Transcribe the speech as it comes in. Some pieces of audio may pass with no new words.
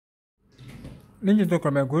Ladies and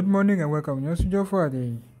gentlemen, good morning and welcome to your studio for the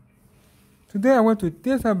day. Today I want to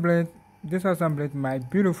disassemble my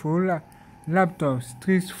beautiful laptop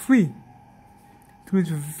STRIX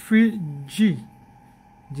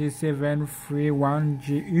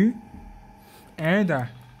G731GU, and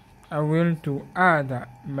I will to add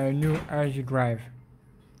my new ROG drive.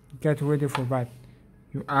 Get ready for that.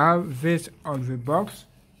 You have this on the box.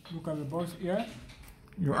 Look at the box here.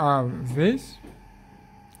 You have this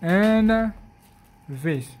and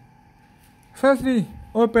this. Firstly,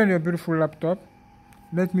 open your beautiful laptop.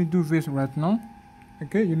 Let me do this right now.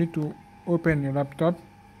 Okay, you need to open your laptop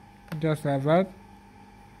just like that,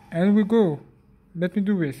 and we go. Let me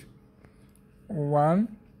do this. 1,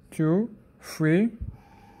 2, 3,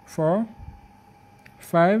 4,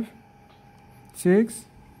 5, 6,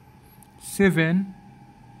 7,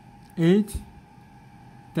 8,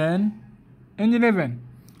 10, and 11.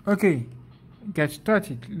 Okay, get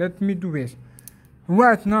started. Let me do this.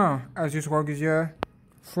 Right now, Asus ROG is here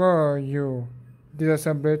for you.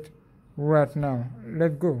 Disassembled right now.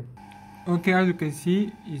 Let's go. Okay, as you can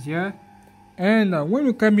see, is here. And when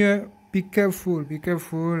you come here, be careful, because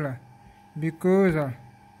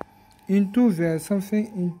into there's something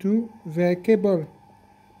into the cable.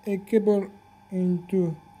 A cable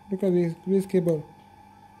into. Look at this cable.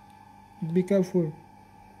 Be careful.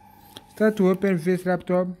 Start to open this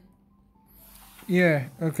laptop. Yeah,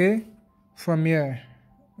 okay. From here,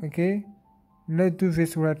 okay. Let's do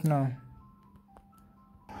this right now.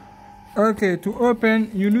 Okay, to open,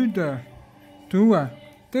 you need to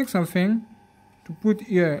take something to put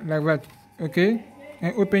here like that, okay,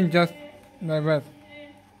 and open just like that,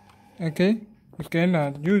 okay. You can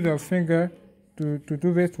use your finger to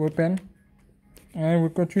do this to open, and we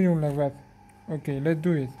continue like that. Okay, let's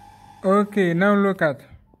do it. Okay, now look at.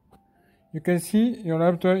 You can see your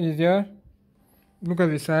laptop is here. Look at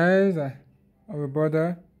the size of the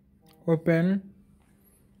border. Open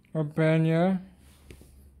here,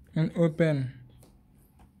 and open.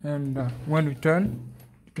 And when we turn,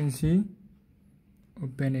 you can see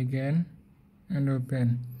open again and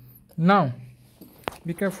open. Now,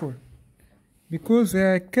 be careful, because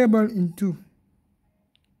there are cable into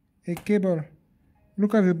a cable.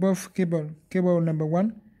 Look at the both cable. Cable number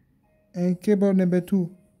 1 and cable number 2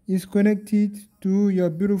 is connected to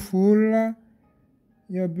your beautiful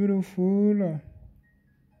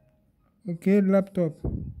okay laptop.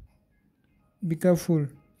 Be careful.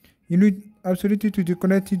 You need absolutely to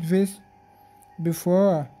disconnect this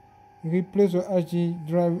before you replace your ROG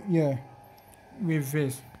drive here with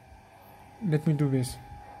this. Let me do this.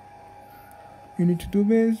 You need to do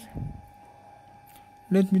this.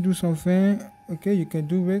 Let me do something. Okay, you can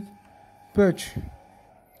do it. Purge.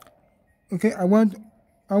 Okay, I want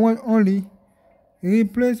only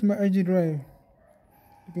replace my ROG drive.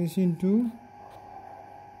 You can see into.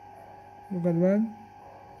 Look at that.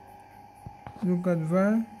 Look at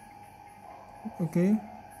that. Okay.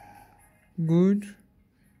 Good.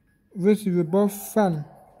 This is above fan.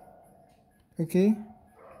 Okay.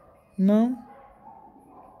 Now,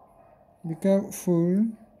 be careful.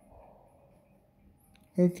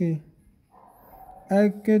 Okay. I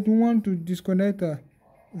can want to disconnect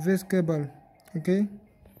this cable. Okay.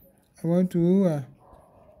 I want to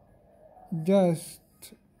just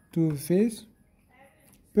to this.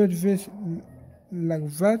 Put this like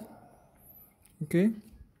that. Okay.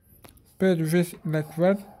 Put this like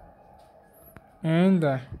that. And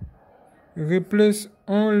replace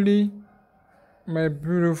only my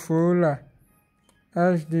beautiful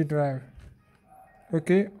HD drive.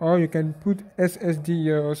 Okay. Or you can put SSD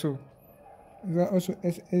here also. There are also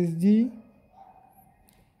SSD.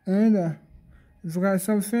 And there is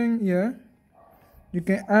something here. You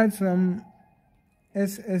can add some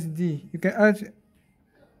SSD. You can add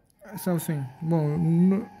something.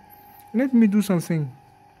 No. Let me do something.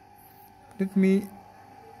 Let me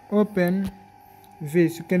open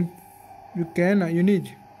this.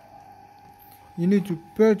 You need to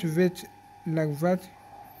purge it like that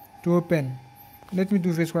to open. Let me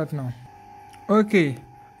do this right now. Okay,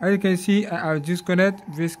 as you can see, I have disconnect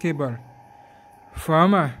this cable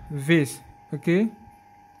from this. Okay,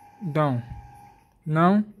 down.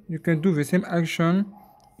 Now you can do the same action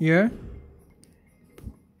here.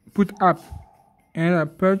 Put up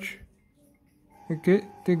and purge. Okay,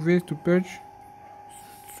 take this to purge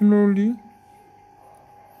slowly.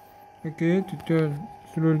 Okay, to turn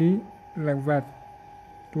slowly like that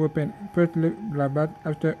to open. Purge like that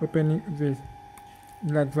after opening this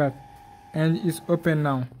like that, and it's open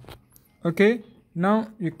now. Okay, now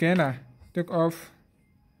you can take off.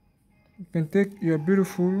 You can take your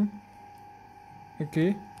beautiful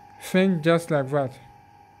thing just like that.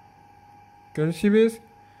 Can you see this?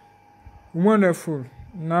 Wonderful.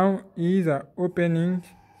 Now is opening,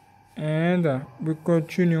 and we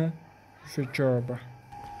continue the job.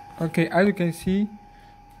 Okay, as you can see,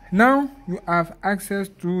 now you have access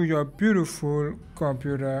to your beautiful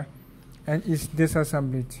computer and it's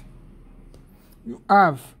disassembled. You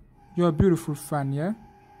have your beautiful fan here.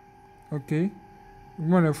 Okay,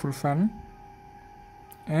 wonderful fan.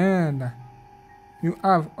 And you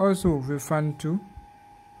have also the fan too.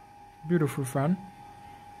 Beautiful fan.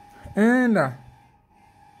 And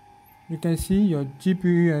you can see your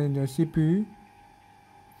GPU and your CPU.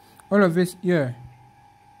 All of this here.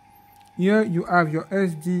 Here you have your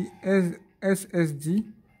SSD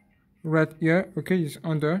right here. Okay, it's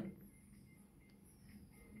under.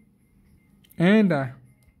 And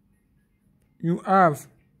you have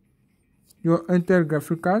your Intel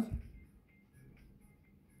graphic card.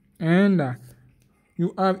 And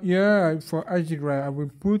you have here for HD drive. I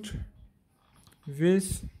will put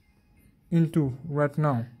this into right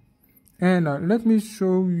now. And let me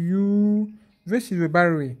show you. This is the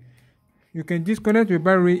battery. You can disconnect the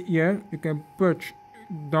battery here. You can push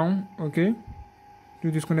down, okay,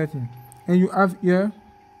 to disconnect it. And you have here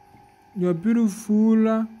your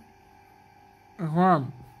beautiful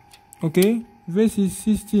RAM. Okay, this is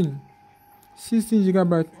 16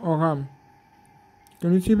 GB of RAM.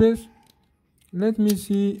 Can you see this? Let me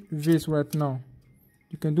see this right now.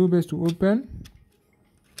 You can do this to open.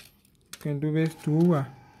 You can do this to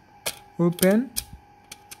open.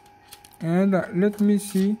 And let me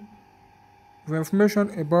see the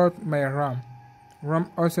information about my RAM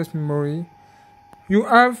access memory. You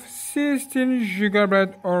have 16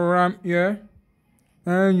 GB of RAM here,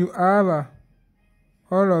 and you have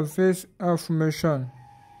all of this information.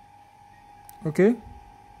 Okay,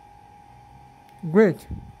 great,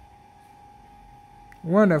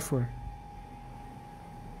 wonderful.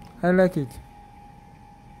 I like it.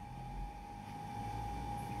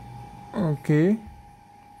 Okay,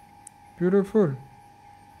 beautiful.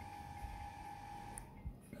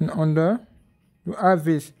 And under you have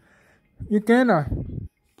this. You can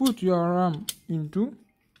put your RAM into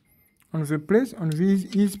on the place, on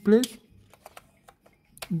this place,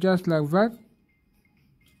 just like that.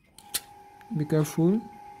 Be careful.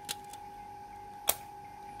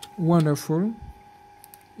 Wonderful.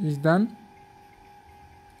 It's done.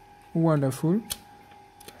 Wonderful.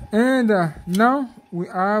 And now we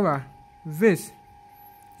have this.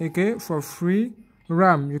 Okay, for free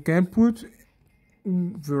RAM. You can put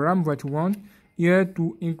the RAM that you want here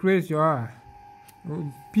to increase your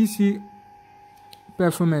PC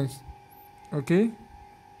performance. Okay,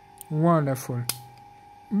 wonderful,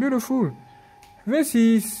 beautiful. This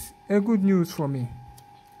is a good news for me.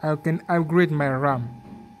 I can upgrade my RAM.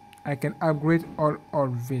 I can upgrade all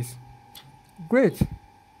this. Great.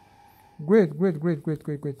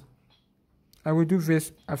 I will do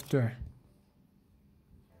this after.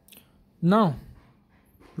 Now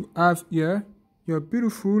you have here your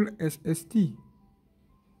beautiful SSD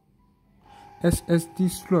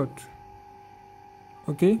slot.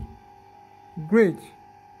 Okay, great.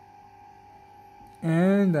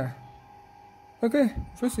 And okay,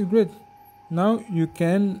 this is great. Now you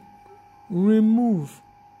can remove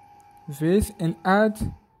this and add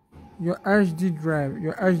your HD drive.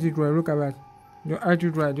 Look at that. Your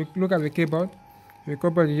HD drive. Look at the keyboard. The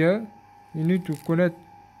keyboard here. You need to connect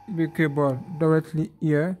the keyboard directly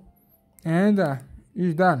here. And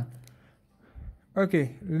it's done.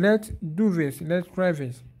 Okay, let's do this. Let's try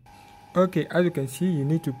this. Okay, as you can see, you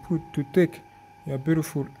need to take your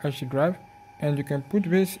beautiful HD drive, and you can put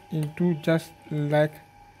this into just like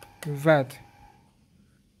that.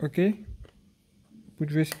 Okay, put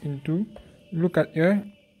this into. Look at here,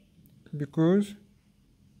 because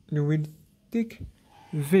you will take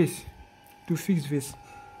this to fix this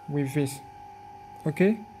with this.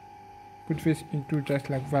 Okay, put this into just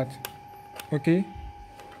like that. Okay,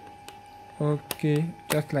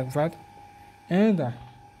 just like that. And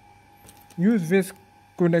use this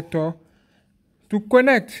connector to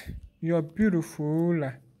connect your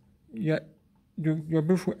beautiful your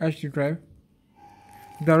beautiful HD drive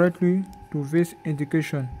directly to this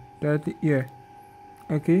indication directly here.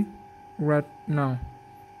 Okay, right now.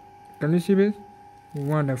 Can you see this?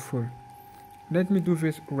 Wonderful. Let me do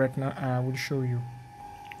this right now. I will show you.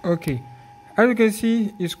 Okay, as you can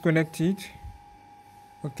see, it's connected.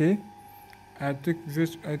 Okay, I took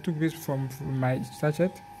this from my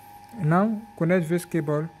sachet. Now connect this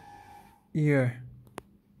cable here.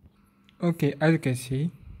 Okay, as you can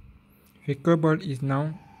see, the cable is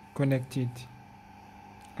now connected.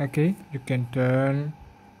 Okay, you can turn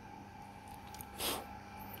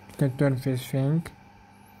this thing,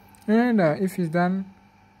 And if it's done,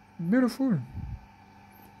 beautiful.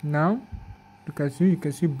 Now you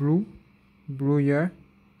can see blue here,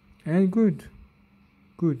 and good.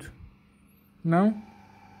 Now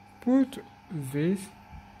put this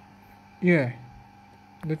here.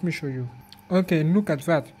 Let me show you. Okay, look at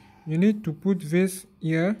that. You need to put this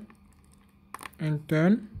here and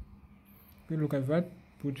turn. Okay, look at that.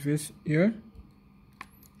 Put this here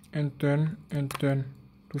and turn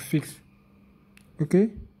to fix.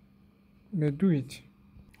 Okay, let's do it.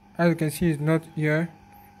 As you can see, it's not here,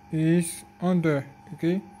 it's under.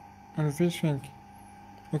 Okay, on this thing.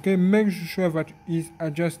 Okay, make sure that it's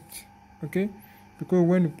adjusted. Okay, because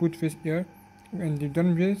when you put this here and you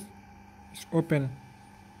done this, it's open.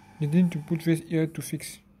 You need to put this here to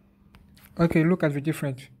fix. Okay, look at the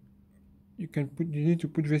difference. You need to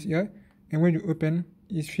put this here, and when you open,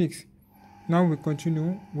 it's fixed. Now we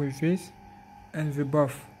continue with this and the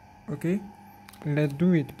buff. Okay, let's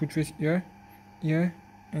do it. Put this here, and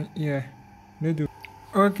here. Let's do.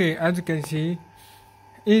 Okay, as you can see,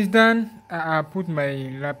 it's done. I put my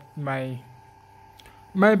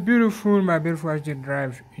beautiful HD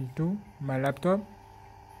drive into my laptop,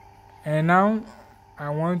 and now I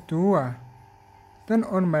want to turn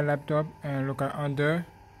on my laptop and look at under.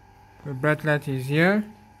 The bright light is here,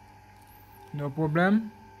 no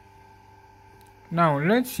problem. Now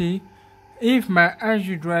let's see if my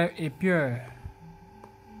HD drive appears.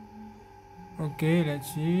 Okay,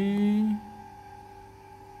 let's see.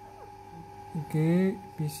 Okay,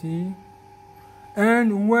 PC,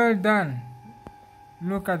 and well done.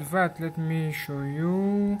 Look at that. Let me show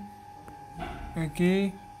you.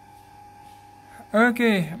 Okay,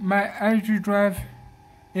 my HD drive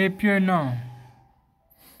appear now.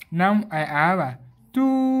 Now I have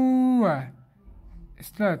 2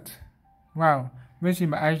 slots. Wow, this is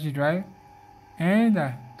my HD drive, and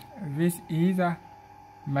this is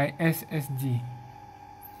my SSD.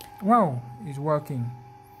 Wow, it's working.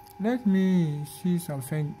 Let me see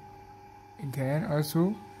something again.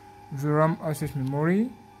 Also, the RAM access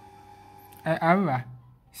memory. I have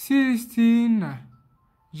 16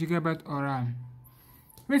 GB of RAM.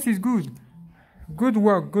 This is good. Good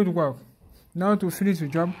work. Now to finish the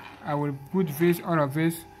job, I will put all of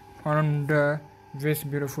this on this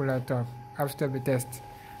beautiful laptop after the test.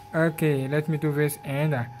 Okay, let me do this,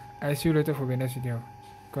 and I see you later for the next video.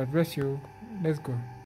 God bless you. Let's go.